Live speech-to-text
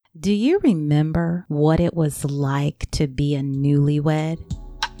Do you remember what it was like to be a newlywed?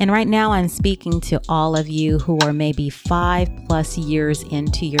 And right now I'm speaking to all of you who are maybe 5+ years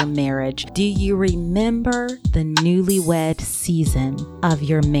into your marriage. Do you remember the newlywed season of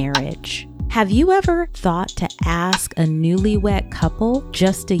your marriage? Have you ever thought to ask a newlywed couple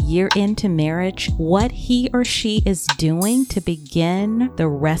just a year into marriage what he or she is doing to begin the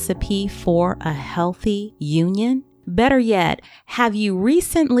recipe for a healthy union? Better yet, have you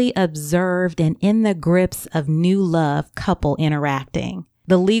recently observed and in the grips of new love couple interacting?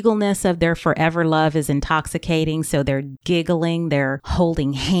 The legalness of their forever love is intoxicating, so they're giggling, they're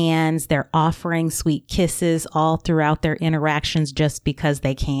holding hands, they're offering sweet kisses all throughout their interactions just because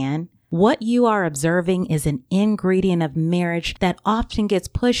they can. What you are observing is an ingredient of marriage that often gets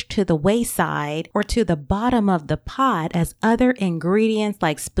pushed to the wayside or to the bottom of the pot as other ingredients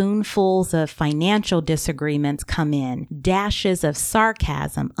like spoonfuls of financial disagreements come in, dashes of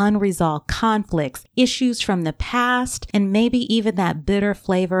sarcasm, unresolved conflicts, issues from the past, and maybe even that bitter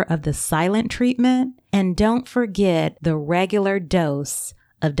flavor of the silent treatment. And don't forget the regular dose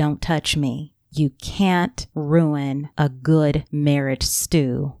of "don't touch me." You can't ruin a good marriage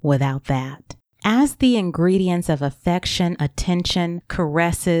stew without that. As the ingredients of affection, attention,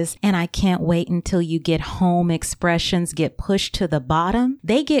 caresses, and "I can't wait until you get home" expressions get pushed to the bottom,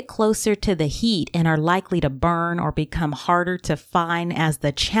 they get closer to the heat and are likely to burn or become harder to find as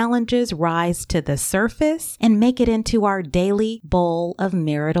the challenges rise to the surface and make it into our daily bowl of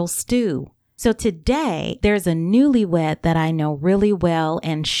marital stew. So today, there's a newlywed that I know really well,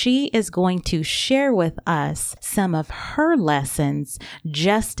 and she is going to share with us some of her lessons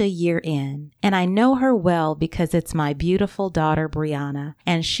just a year in. And I know her well because it's my beautiful daughter, Brianna,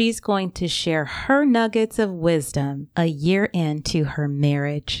 and she's going to share her nuggets of wisdom a year into her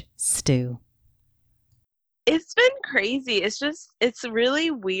marriage stew. It's been crazy. It's really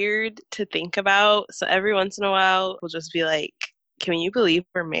weird to think about. So every once in a while, we'll just be like, can you believe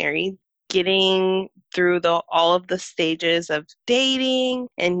we're married? Getting through all of the stages of dating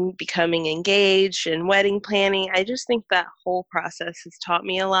and becoming engaged and wedding planning. I just think that whole process has taught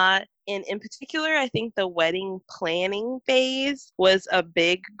me a lot. And in particular, I think the wedding planning phase was a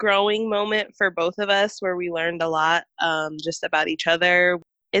big growing moment for both of us where we learned a lot just about each other.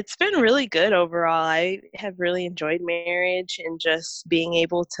 It's been really good overall. I have really enjoyed marriage and just being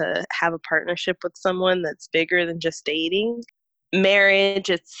able to have a partnership with someone that's bigger than just dating. Marriage,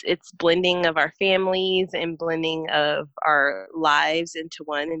 it's blending of our families and blending of our lives into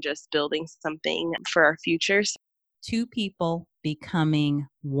one and just building something for our futures. Two people becoming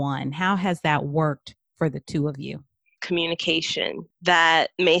one. How has that worked for the two of you? Communication.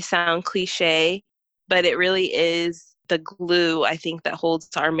 That may sound cliche, but it really is the glue, I think, that holds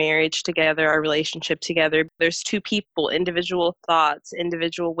our marriage together, our relationship together. There's two people, individual thoughts,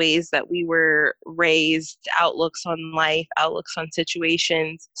 individual ways that we were raised, outlooks on life, outlooks on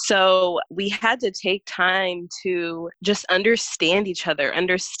situations. So we had to take time to just understand each other,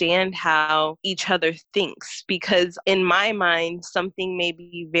 understand how each other thinks. Because in my mind, something may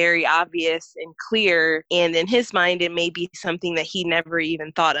be very obvious and clear, and in his mind, it may be something that he never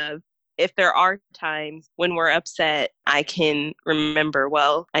even thought of. If there are times when we're upset, I can remember,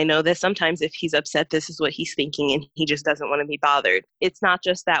 well, I know that sometimes if he's upset, this is what he's thinking and he just doesn't want to be bothered. It's not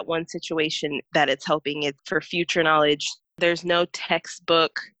just that one situation that it's helping. It's for future knowledge. There's no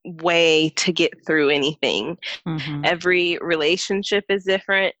textbook way to get through anything. Mm-hmm. Every relationship is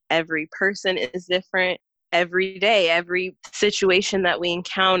different. Every person is different. Every day, every situation that we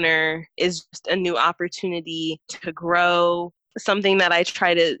encounter is just a new opportunity to grow. Something that I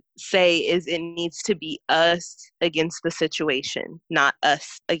try to say is it needs to be us against the situation, not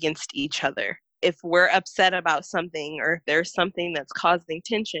us against each other. If we're upset about something or if there's something that's causing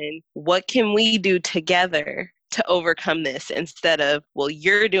tension, what can we do together to overcome this instead of, well,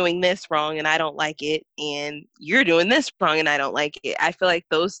 you're doing this wrong and I don't like it, and you're doing this wrong and I don't like it. I feel like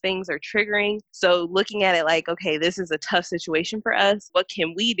those things are triggering. So looking at it like, okay, this is a tough situation for us. What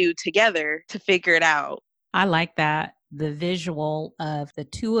can we do together to figure it out? I like that. The visual of the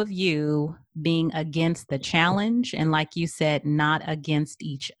two of you being against the challenge and, like you said, not against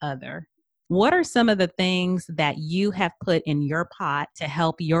each other. What are some of the things that you have put in your pot to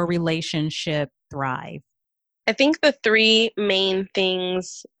help your relationship thrive? I think the three main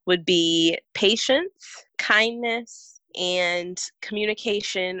things would be patience, kindness, and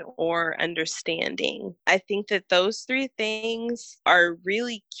communication or understanding. I think that those three things are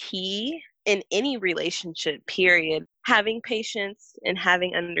really key in any relationship, period. having patience and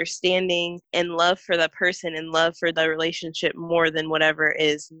having understanding and love for the person and love for the relationship more than whatever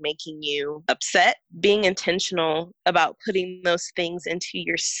is making you upset. Being intentional about putting those things into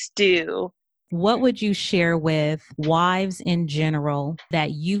your stew. What would you share with wives in general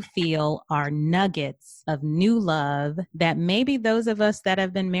that you feel are nuggets of new love that maybe those of us that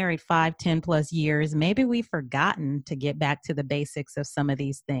have been married 5, 10 plus years, maybe we've forgotten to get back to the basics of some of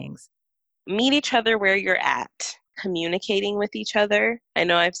these things? Meet each other where you're at. Communicating with each other. I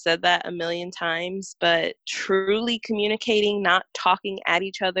know I've said that a million times, but truly communicating, not talking at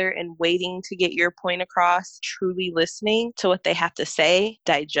each other and waiting to get your point across, truly listening to what they have to say,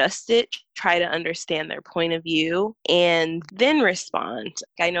 digest it, try to understand their point of view, and then respond.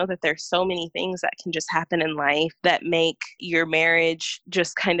 I know that there's so many things that can just happen in life that make your marriage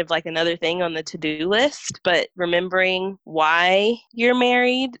just kind of like another thing on the to-do list, but remembering why you're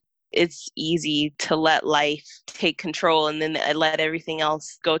married, it's easy to let life take control and then let everything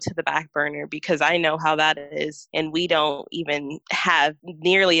else go to the back burner, because I know how that is. And we don't even have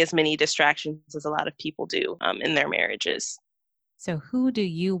nearly as many distractions as a lot of people do in their marriages. So who do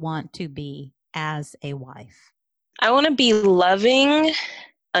you want to be as a wife? I want to be loving,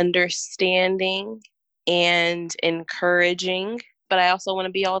 understanding, and encouraging, but I also want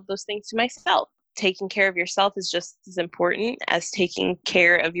to be all of those things to myself. Taking care of yourself is just as important as taking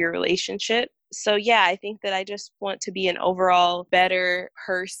care of your relationship. So yeah, I think that I just want to be an overall better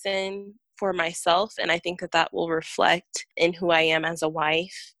person for myself. And I think that that will reflect in who I am as a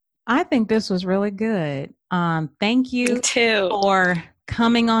wife. I think this was really good. Thank you Me too. For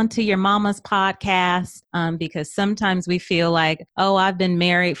coming on to your mama's podcast, because sometimes we feel like, oh, I've been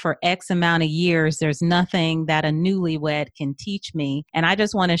married for X amount of years. There's nothing that a newlywed can teach me. And I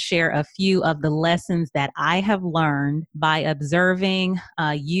just want to share a few of the lessons that I have learned by observing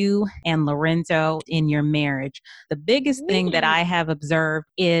you and Lorenzo in your marriage. The biggest thing that I have observed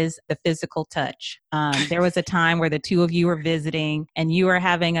is the physical touch. There was a time where the two of you were visiting and you were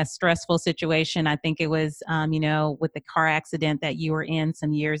having a stressful situation. I think it was, with the car accident that you were in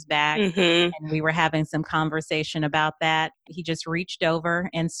some years back. Mm-hmm. And we were having some conversation about that. He just reached over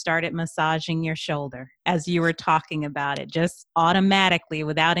and started massaging your shoulder as you were talking about it, just automatically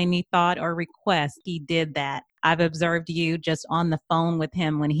without any thought or request. He did that. I've observed you just on the phone with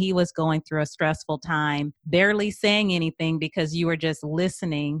him when he was going through a stressful time, barely saying anything because you were just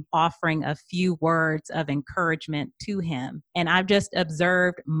listening, offering a few words of encouragement to him. And I've just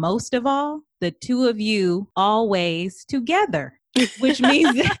observed, most of all, the two of you always together, which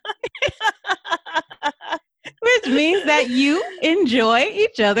means that you enjoy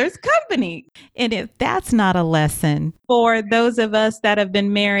each other's company. And if that's not a lesson for those of us that have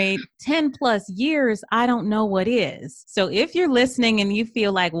been married 10 plus years, I don't know what is. So if you're listening and you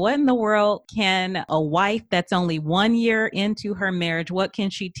feel like, what in the world can a wife that's only 1 year into her marriage, what can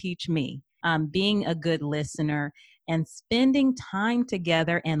she teach me? Being a good listener and spending time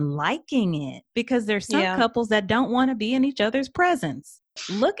together and liking it, because there's some couples that don't want to be in each other's presence.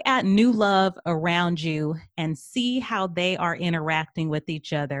 Look at new love around you and see how they are interacting with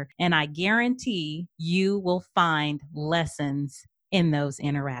each other. And I guarantee you will find lessons in those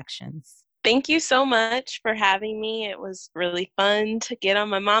interactions. Thank you so much for having me. It was really fun to get on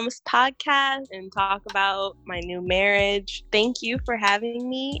my mama's podcast and talk about my new marriage. Thank you for having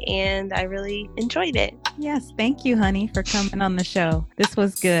me, and I really enjoyed it. Yes, thank you, honey, for coming on the show. This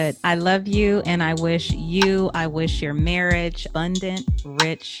was good. I love you, and I wish your marriage abundant,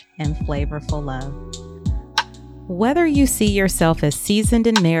 rich, and flavorful love. Whether you see yourself as seasoned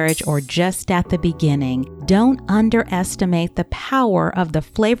in marriage or just at the beginning, don't underestimate the power of the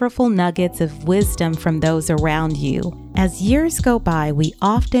flavorful nuggets of wisdom from those around you. As years go by, we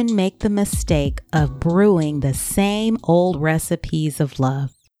often make the mistake of brewing the same old recipes of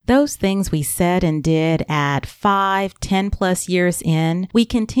love. Those things we said and did at 5, 10 plus years in, we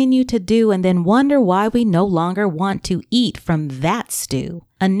continue to do and then wonder why we no longer want to eat from that stew.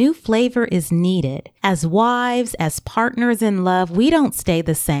 A new flavor is needed. As wives, as partners in love, we don't stay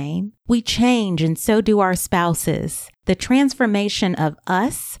the same. We change, and so do our spouses. The transformation of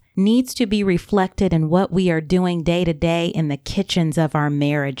us needs to be reflected in what we are doing day to day in the kitchens of our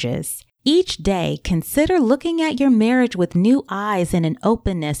marriages. Each day, consider looking at your marriage with new eyes and an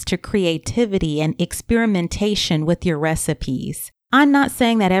openness to creativity and experimentation with your recipes. I'm not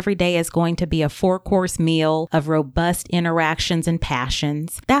saying that every day is going to be a 4-course meal of robust interactions and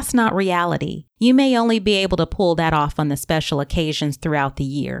passions. That's not reality. You may only be able to pull that off on the special occasions throughout the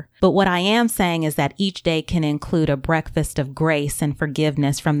year. But what I am saying is that each day can include a breakfast of grace and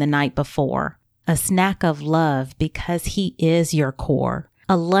forgiveness from the night before, a snack of love because he is your core,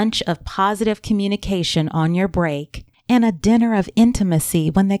 a lunch of positive communication on your break, and a dinner of intimacy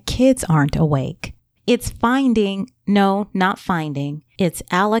when the kids aren't awake. It's it's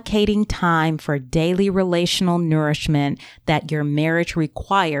allocating time for daily relational nourishment that your marriage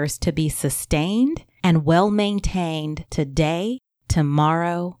requires to be sustained and well-maintained today,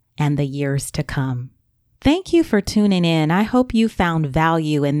 tomorrow, and the years to come. Thank you for tuning in. I hope you found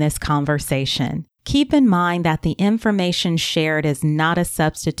value in this conversation. Keep in mind that the information shared is not a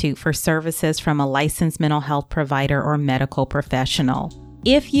substitute for services from a licensed mental health provider or medical professional.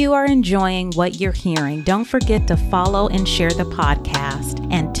 If you are enjoying what you're hearing, don't forget to follow and share the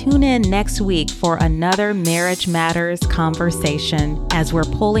podcast, and tune in next week for another Marriage Matters conversation as we're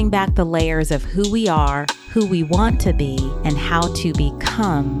pulling back the layers of who we are, who we want to be, and how to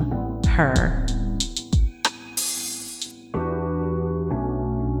become her.